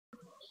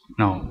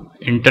Now,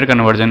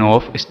 interconversion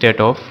of state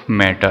of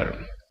matter.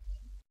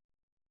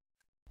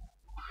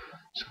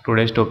 So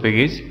today's topic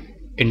is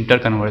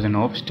interconversion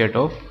of state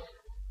of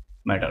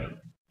matter.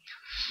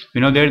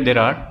 We know that there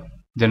are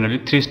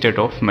generally three states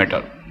of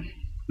matter.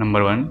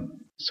 Number one,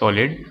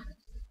 solid.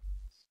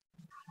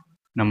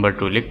 Number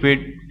two, liquid.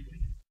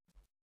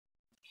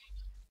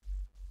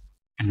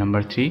 And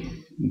number three,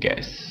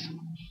 gas.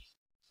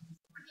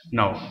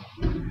 Now,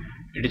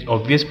 it is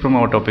obvious from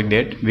our topic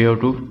that we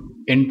have to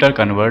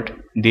interconvert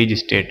these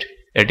states,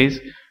 that is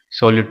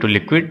solid to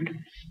liquid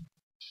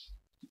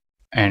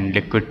and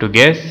liquid to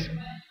gas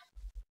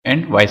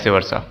and vice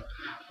versa.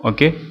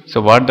 Okay,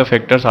 so what the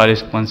factors are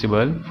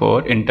responsible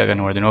for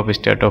interconversion of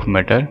state of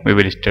matter we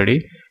will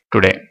study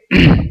today.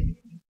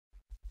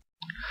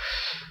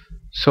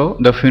 So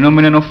the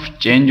phenomenon of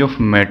change of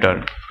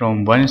matter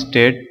from one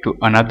state to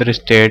another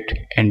state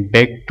and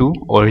back to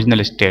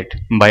original state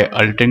by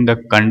altering the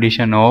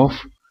condition of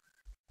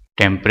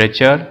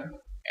temperature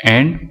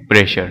and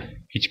pressure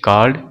is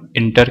called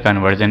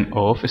interconversion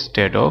of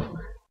state of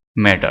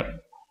matter.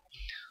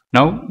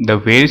 Now the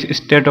various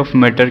state of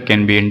matter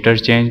can be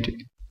interchanged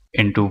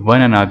into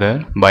one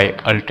another by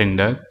altering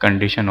the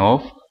condition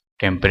of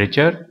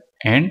temperature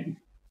and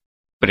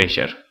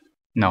pressure.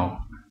 Now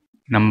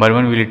number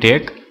one, we will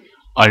take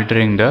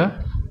altering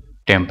the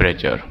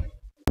temperature.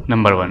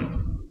 Number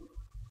one,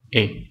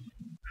 A.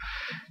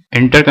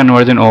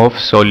 Interconversion of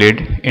solid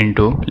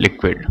into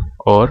liquid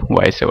or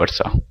vice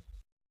versa.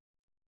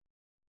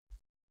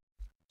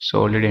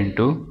 Solid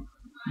into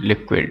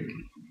liquid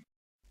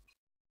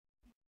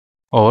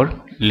or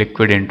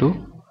liquid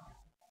into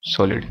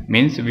solid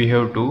means we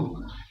have to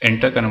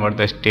interconvert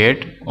the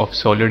state of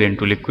solid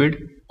into liquid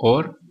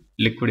or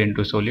liquid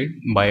into solid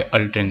by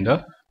altering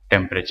the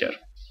temperature.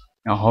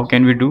 Now how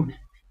can we do?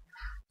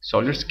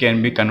 Solids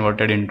can be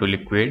converted into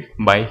liquid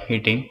by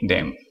heating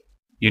them.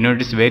 You know,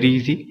 it is very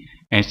easy.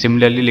 And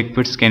similarly,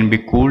 liquids can be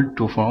cooled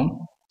to form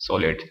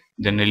solid.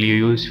 Generally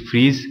you use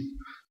freeze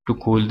to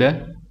cool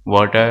the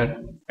water,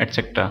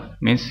 etc.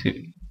 Means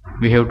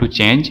we have to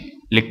change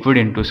liquid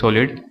into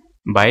solid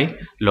by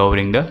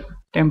lowering the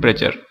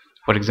temperature.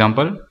 For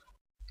example,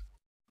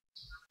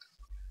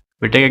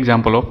 we take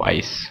example of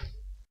ice.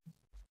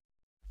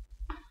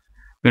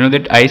 We know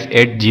that ice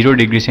at 0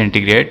 degree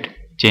centigrade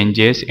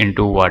changes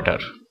into water,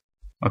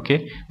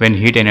 okay, when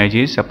heat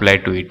energy is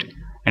supplied to it,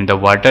 and the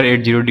water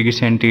at 0 degree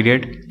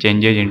centigrade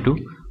changes into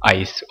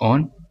ice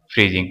on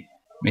freezing,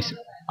 means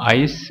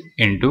ice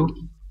into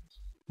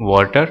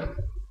water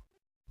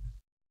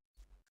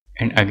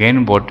and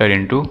again water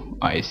into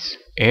ice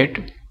at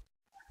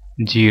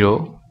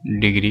 0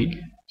 degree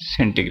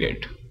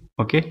centigrade.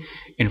 Okay,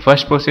 in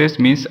first process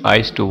means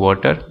ice to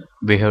water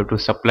we have to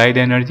supply the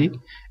energy,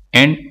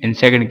 and in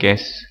second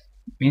case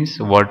means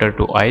water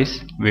to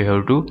ice we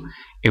have to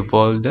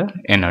evolve the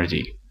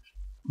energy.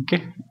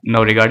 Okay,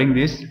 now regarding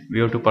this we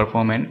have to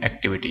perform an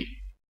activity.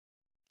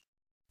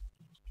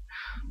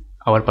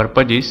 Our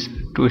purpose is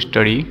to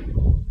study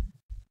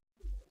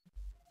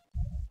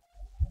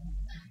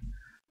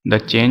the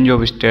change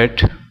of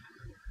state,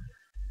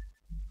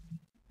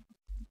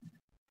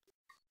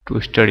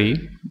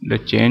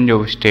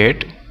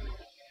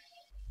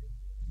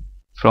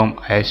 from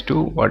ice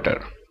to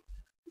water.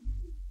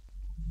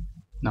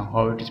 Now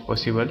how it is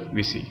possible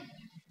we see.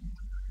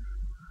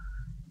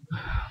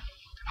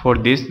 For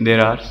this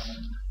there are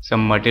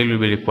some material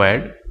will be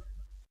required,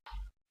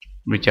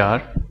 which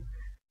are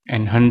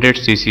an 100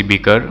 cc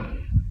beaker,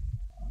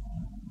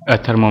 a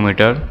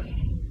thermometer,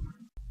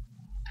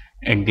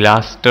 a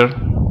glass stir,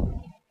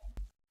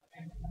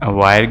 a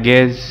wire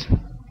gauge,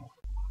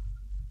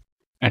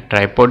 a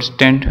tripod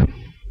stand,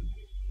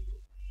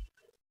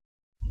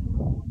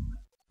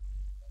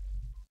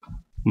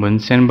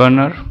 Bunsen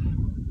burner,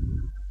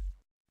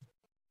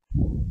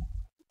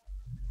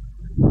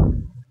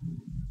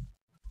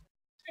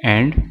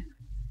 and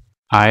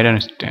iron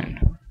stand,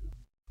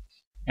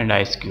 and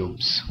ice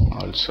cubes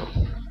also.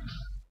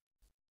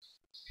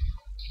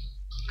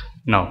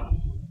 Now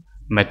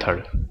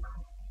method.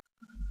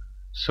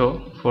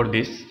 So for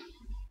this,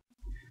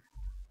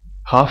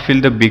 half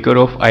fill the beaker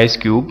of ice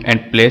cube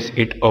and place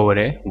it over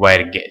a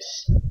wire gauge.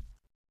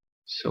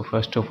 So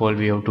first of all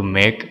we have to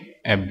make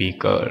a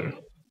beaker,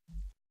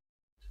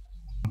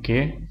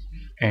 okay,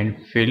 and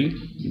fill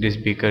this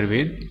beaker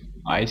with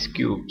ice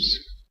cubes.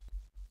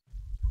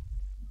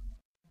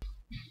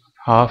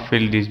 Half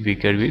fill this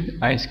beaker with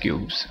ice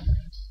cubes,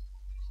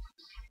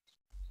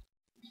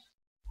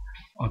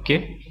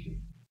 okay,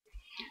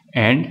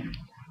 and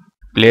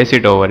place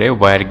it over a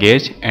wire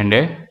gauge and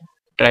a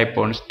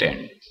tripod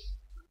stand.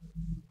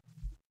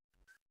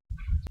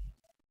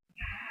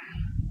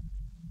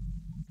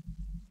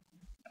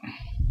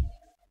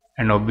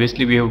 And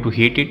obviously we have to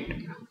heat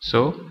it,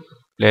 so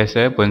place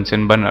a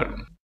Bunsen burner,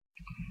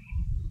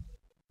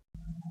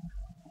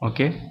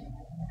 okay,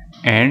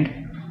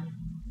 and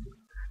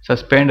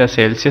suspend a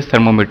Celsius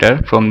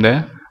thermometer from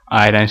the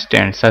iron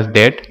stand such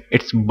that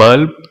its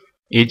bulb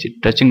is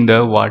touching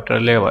the water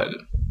level.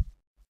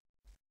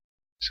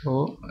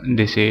 So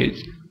this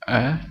is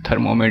a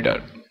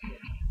thermometer.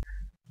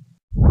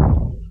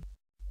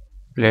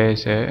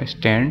 place a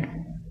stand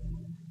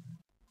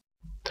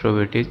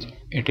through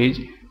it is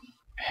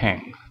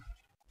hang.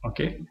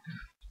 Okay,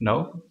 now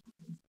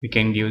we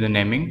can give the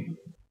naming.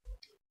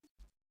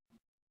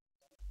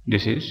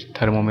 This is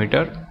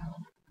thermometer,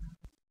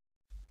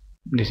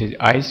 this is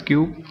ice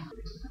cube,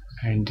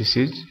 and this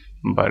is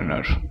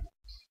burner.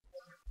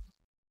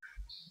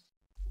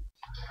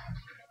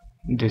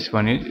 This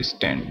one is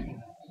stand.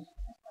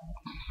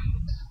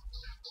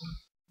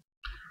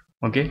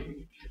 Okay,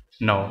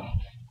 now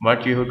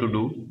what you have to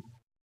do,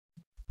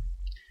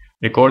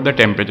 record the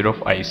temperature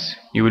of ice.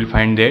 You will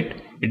find that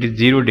it is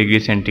 0 degree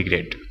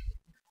centigrade.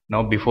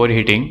 Now before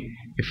heating,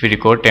 if we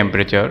record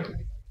temperature,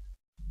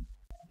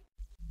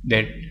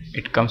 that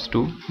it comes to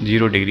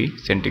 0 degree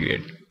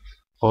centigrade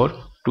or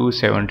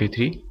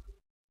 273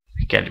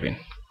 Kelvin.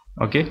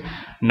 Okay,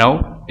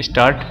 now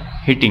start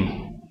heating.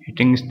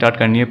 Heating start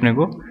करनी है अपने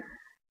को.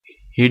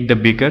 Heat the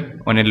beaker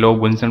on a low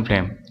Bunsen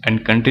flame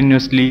and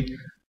continuously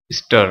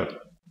stir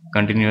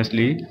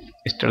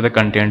the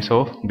contents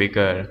of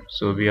beaker.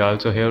 So we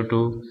also have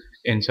to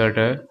insert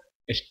a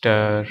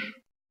stir.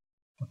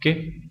 Okay,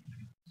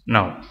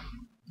 now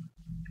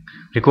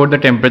record the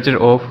temperature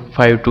of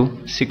 5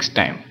 to 6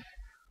 times.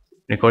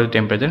 Record the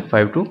temperature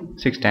 5 to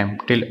 6 times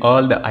till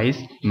all the ice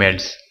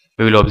melts.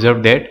 We will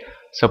observe that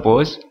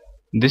suppose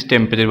this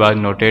temperature was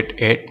noted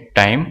at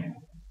time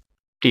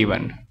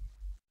T1.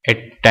 At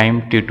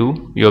time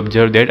T2 you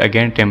observe that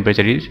again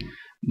temperature is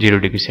 0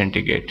 degree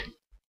centigrade.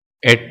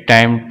 At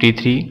time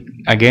T3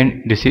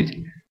 again this is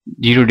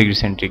 0 degree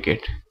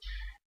centigrade.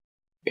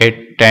 At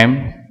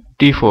time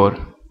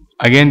T4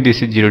 again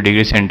this is 0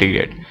 degree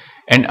centigrade,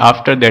 and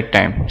after that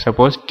time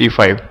suppose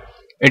T5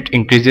 it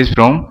increases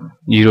from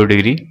 0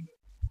 degree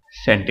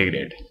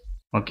centigrade.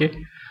 Okay,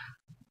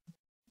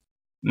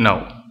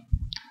 now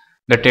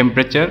the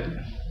temperature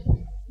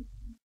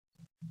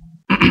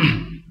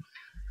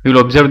you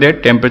will observe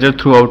that temperature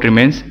throughout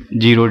remains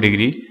 0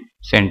 degree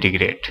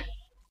centigrade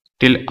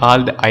till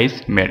all the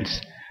ice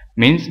melts.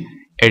 Means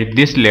at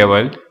this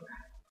level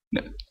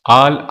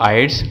all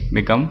ice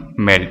become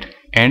melt,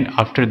 and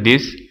after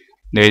this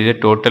there is a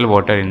total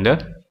water in the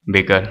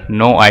beaker.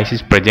 No ice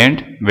is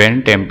present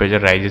when temperature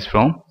rises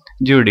from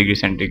 0 degree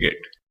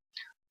centigrade.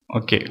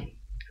 Okay,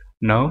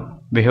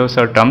 now we have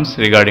some terms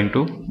regarding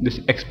to this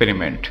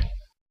experiment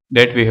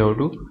that we have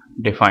to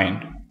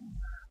define.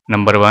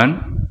 Number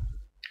 1,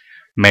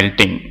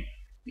 melting.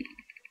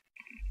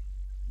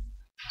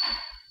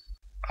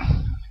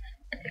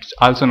 It's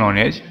also known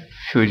as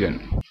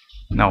fusion.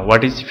 Now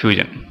what is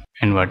fusion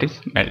and what is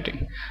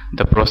melting?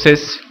 The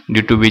process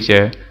due to which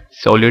a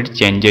solid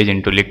changes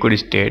into liquid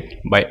state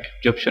by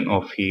absorption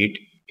of heat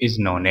is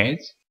known as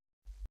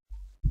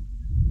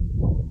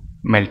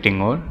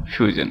melting or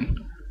fusion.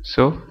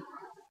 So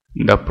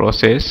the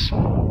process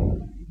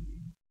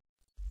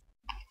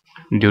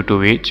due to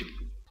which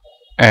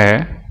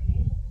a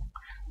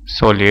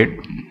solid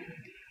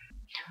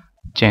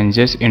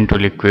changes into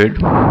liquid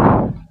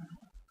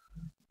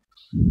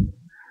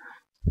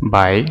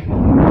by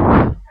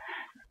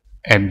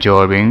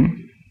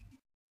absorbing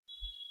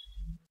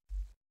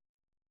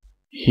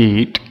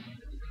heat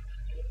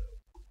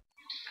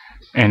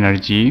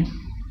energy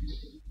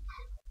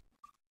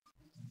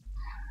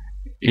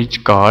is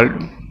called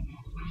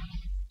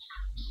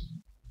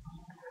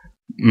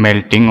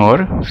melting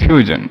or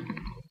fusion.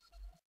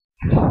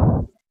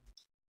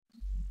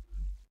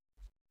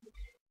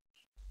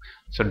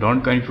 So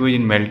don't confuse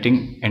in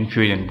melting and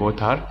fusion,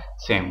 both are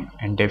same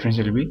and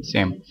definition will be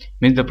same.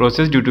 Means the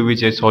process due to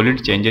which a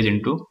solid changes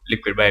into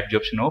liquid by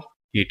absorption of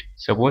heat.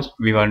 Suppose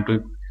we want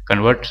to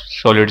convert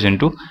solids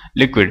into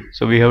liquid,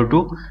 so we have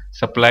to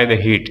supply the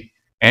heat,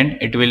 and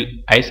it will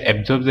ice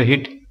absorb the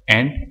heat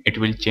and it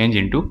will change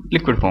into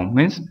liquid form,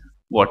 means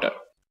water.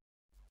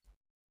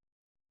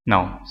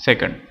 Now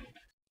second,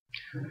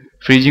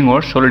 freezing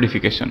or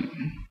solidification.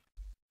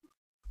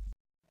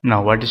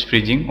 Now what is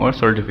freezing or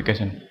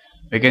solidification?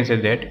 We can say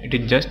that it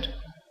is just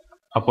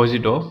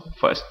opposite of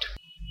first.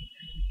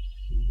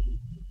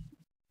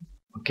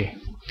 Okay,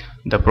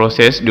 the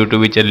process due to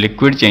which a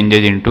liquid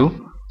changes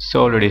into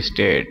solid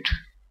state.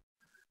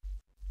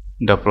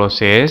 The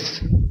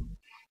process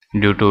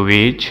due to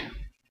which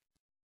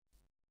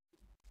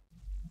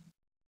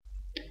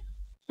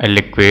a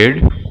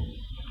liquid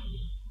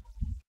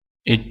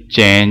it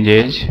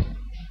changes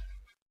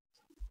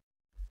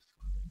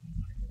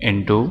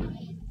into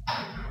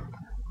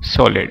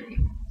solid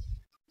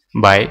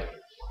by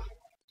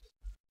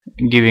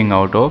giving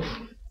out of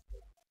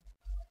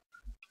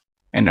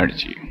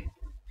energy,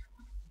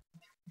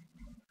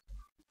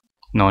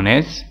 known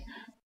as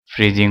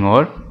freezing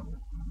or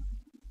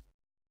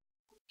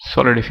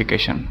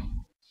solidification.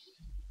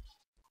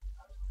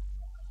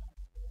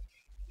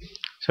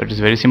 So it is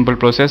very simple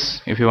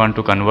process. If you want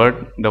to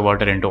convert the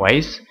water into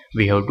ice,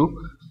 we have to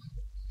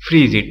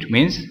freeze it,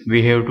 means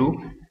we have to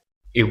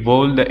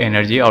evolve the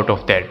energy out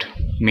of that.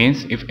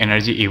 Means if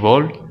energy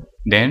evolved,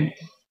 then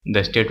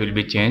the state will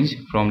be changed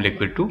from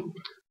liquid to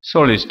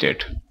solid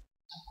state.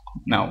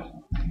 Now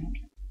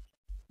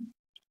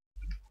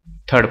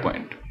third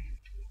point,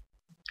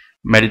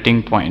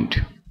 melting point,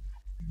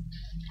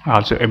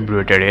 also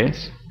abbreviated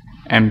as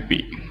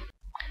MP.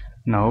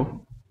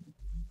 Now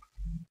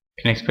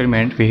in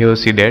experiment we have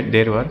see that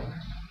there were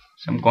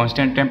some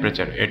constant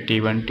temperature at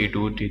T1, T2,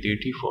 T3,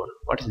 T4.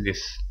 What is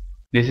this?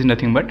 This is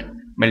nothing but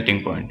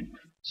melting point.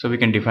 So we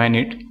can define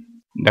it: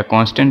 the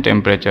constant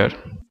temperature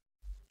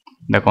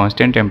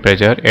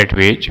at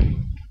which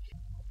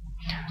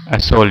a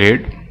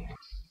solid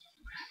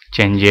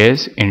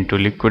changes into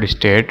liquid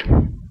state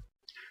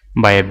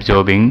by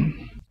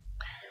absorbing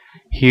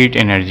heat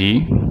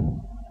energy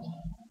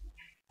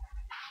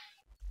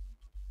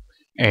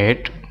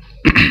at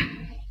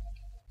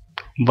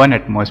 1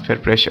 atmosphere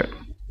pressure.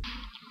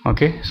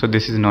 Okay, so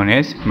this is known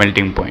as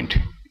melting point,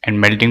 and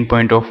melting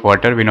point of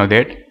water we know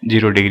that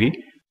 0 degree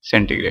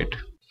centigrade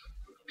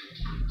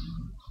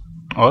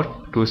or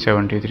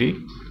 273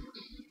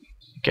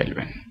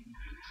 Kelvin.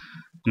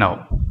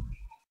 Now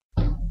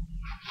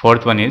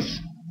fourth one is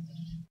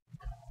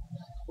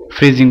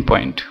freezing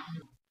point.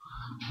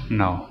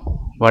 Now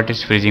what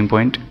is freezing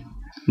point?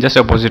 Just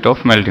opposite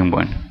of melting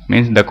point,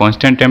 means the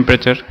constant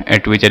temperature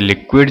at which a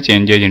liquid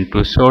changes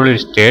into solid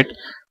state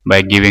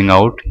by giving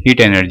out heat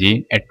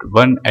energy at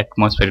 1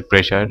 atmospheric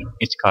pressure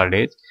is called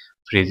as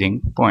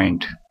freezing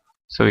point.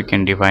 So we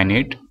can define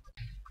it: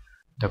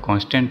 the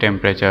constant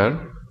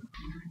temperature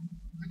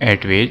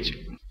at which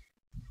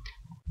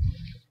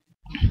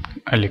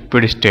a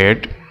liquid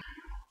state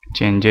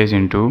changes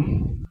into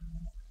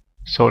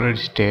solid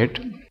state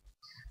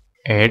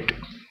at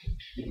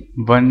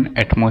 1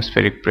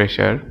 atmospheric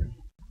pressure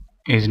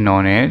is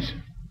known as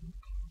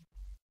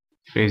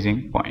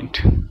freezing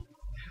point.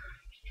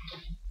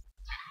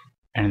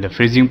 And the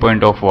freezing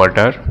point of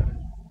water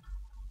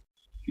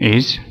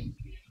is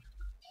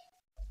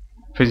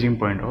freezing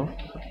point of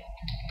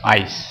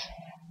ice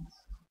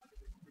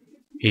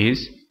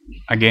is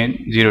again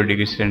 0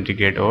 degree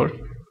centigrade or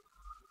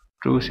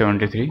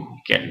 273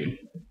 Kelvin.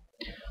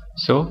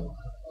 So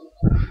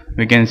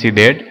we can see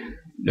that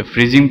the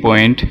freezing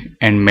point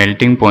and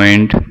melting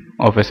point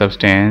of a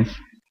substance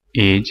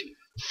is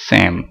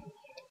same,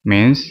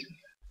 means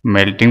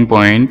melting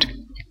point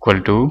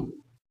equal to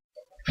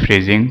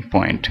freezing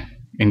point.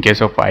 In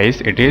case of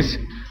ice it is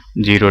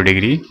 0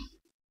 degree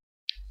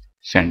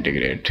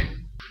centigrade.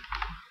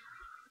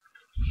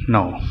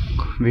 Now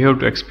we have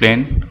to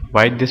explain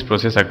why this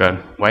process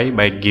occurs. Why?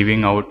 By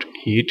giving out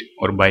heat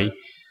or by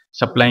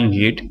supplying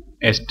heat,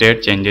 a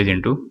state changes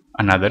into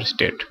another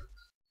state.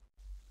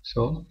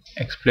 So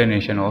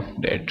explanation of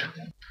that.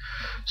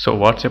 So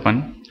what's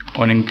happened?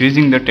 On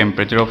increasing the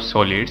temperature of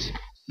solids,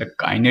 the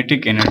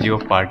kinetic energy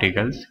of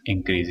particles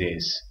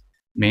increases.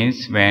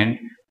 Means when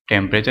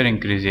temperature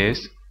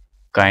increases,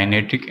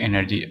 kinetic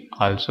energy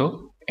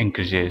also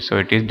increases. So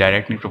it is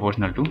directly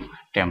proportional to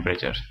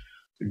temperature.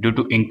 Due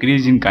to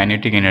increase in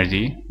kinetic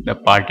energy, the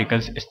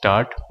particles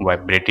start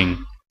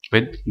vibrating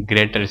with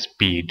greater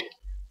speed.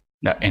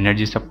 The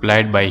energy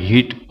supplied by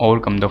heat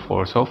overcomes the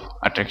force of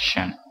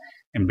attraction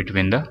in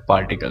between the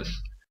particles.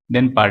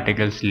 Then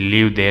particles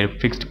leave their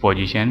fixed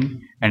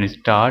position and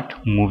start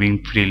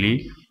moving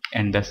freely,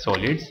 and the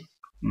solids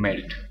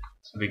melt.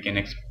 So we can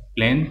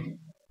explain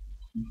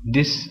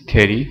this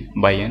theory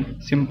by a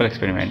simple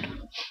experiment.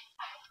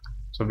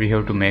 So we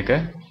have to make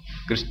a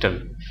crystal.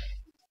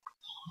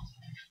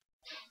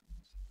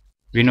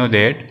 We know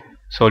that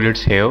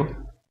solids have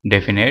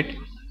definite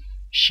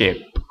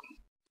shape,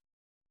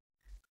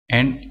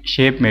 and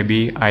shape may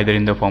be either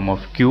in the form of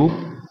cube,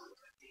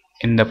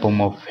 in the form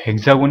of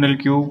hexagonal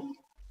cube,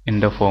 in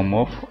the form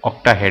of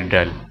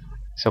octahedral.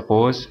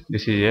 Suppose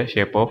this is a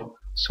shape of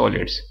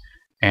solids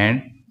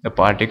and the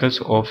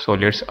particles of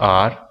solids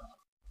are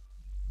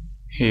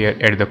here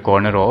at the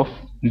corner of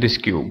this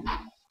cube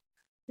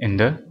in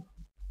the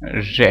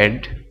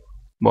red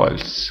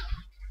balls.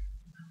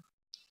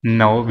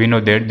 Now we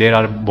know that there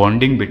are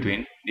bonding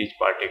between these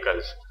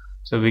particles,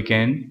 so we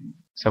can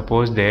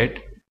suppose that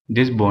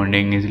this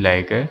bonding is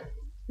like a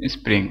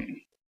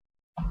spring.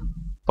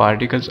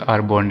 Particles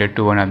are bonded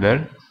to one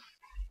another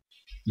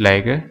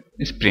like a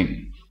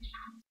spring.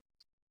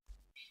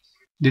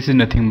 This is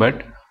nothing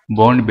but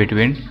bond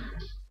between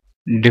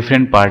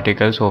different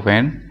particles of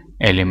an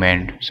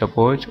element,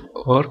 suppose,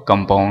 or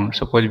compound.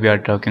 Suppose we are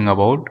talking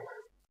about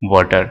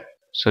water.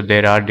 So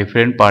there are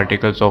different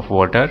particles of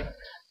water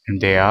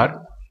and they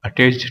are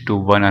attached to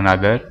one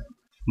another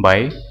by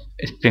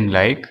a spring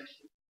like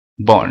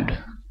bond.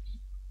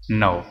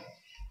 Now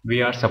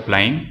we are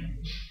supplying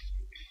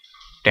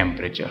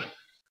temperature.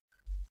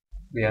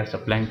 We are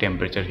supplying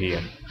temperature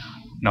here.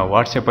 Now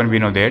what's happened? We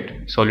know that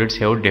solids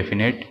have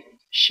definite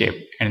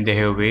shape and they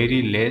have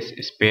very less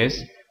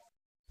space,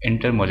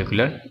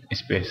 intermolecular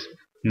space.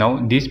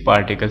 Now these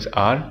particles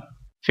are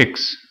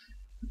fixed.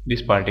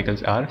 These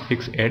particles are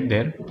fixed at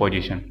their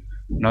position.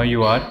 Now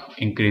you are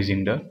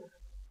increasing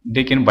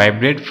they can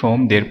vibrate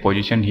from their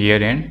position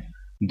here and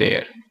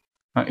there.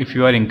 If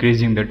you are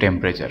increasing the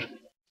temperature,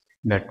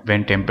 that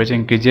when temperature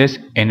increases,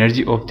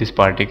 energy of this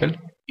particle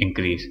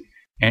increase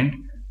and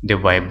they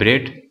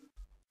vibrate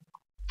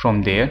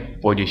from their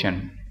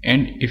position.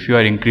 And if you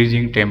are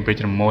increasing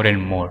temperature more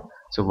and more,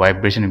 so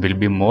vibration will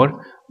be more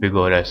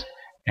vigorous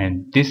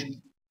and this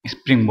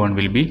spring bond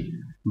will be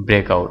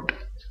break out.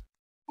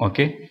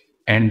 Okay,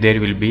 and there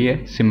will be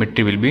a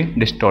symmetry will be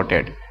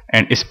distorted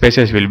and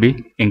spaces will be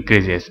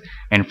increases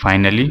and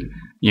finally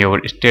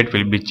your state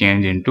will be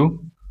changed into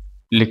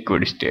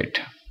liquid state.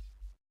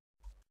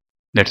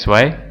 That's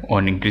why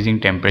on increasing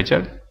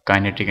temperature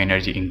kinetic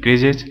energy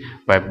increases,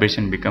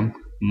 vibration become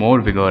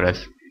more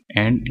vigorous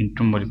and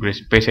intermolecular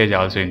spaces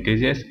also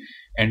increases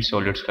and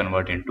solids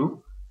convert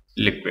into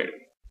liquid.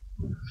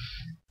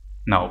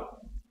 Now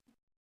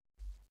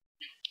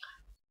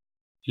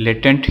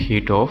latent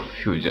heat of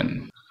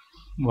fusion.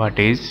 What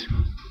is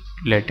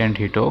latent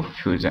heat of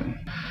fusion?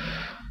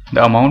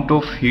 The amount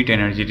of heat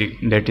energy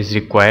that is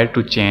required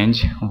to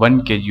change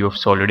 1 kg of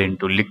solid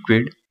into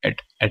liquid at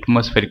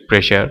atmospheric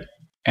pressure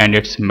and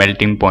its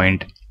melting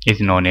point is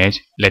known as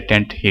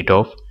latent heat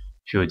of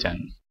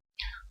fusion.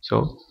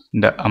 So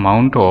the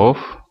amount of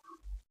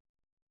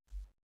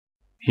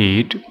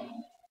heat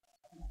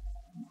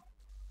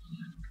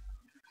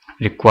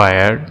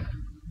required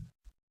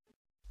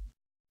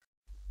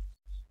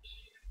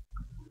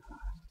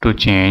to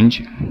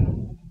change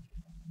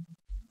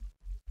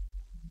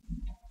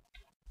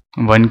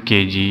 1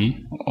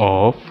 kg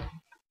of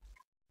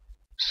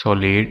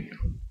solid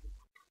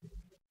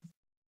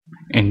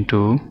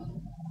into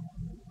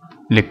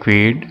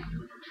liquid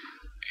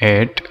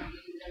at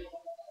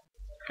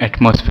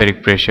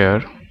atmospheric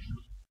pressure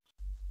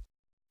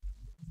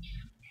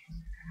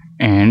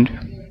and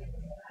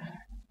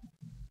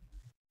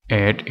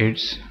at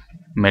its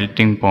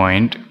melting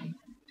point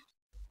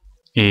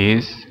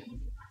is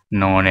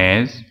known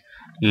as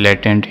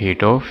latent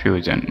heat of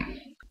fusion.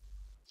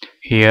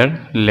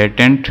 Here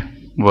latent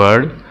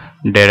word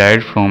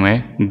derived from a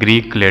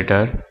Greek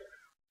letter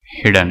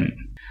hidden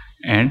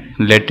and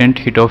latent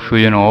heat of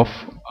fusion of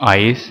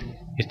ice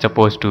is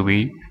supposed to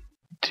be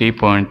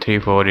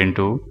 3.34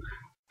 into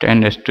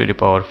 10 raised to the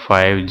power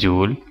 5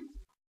 joule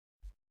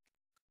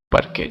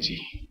per kg.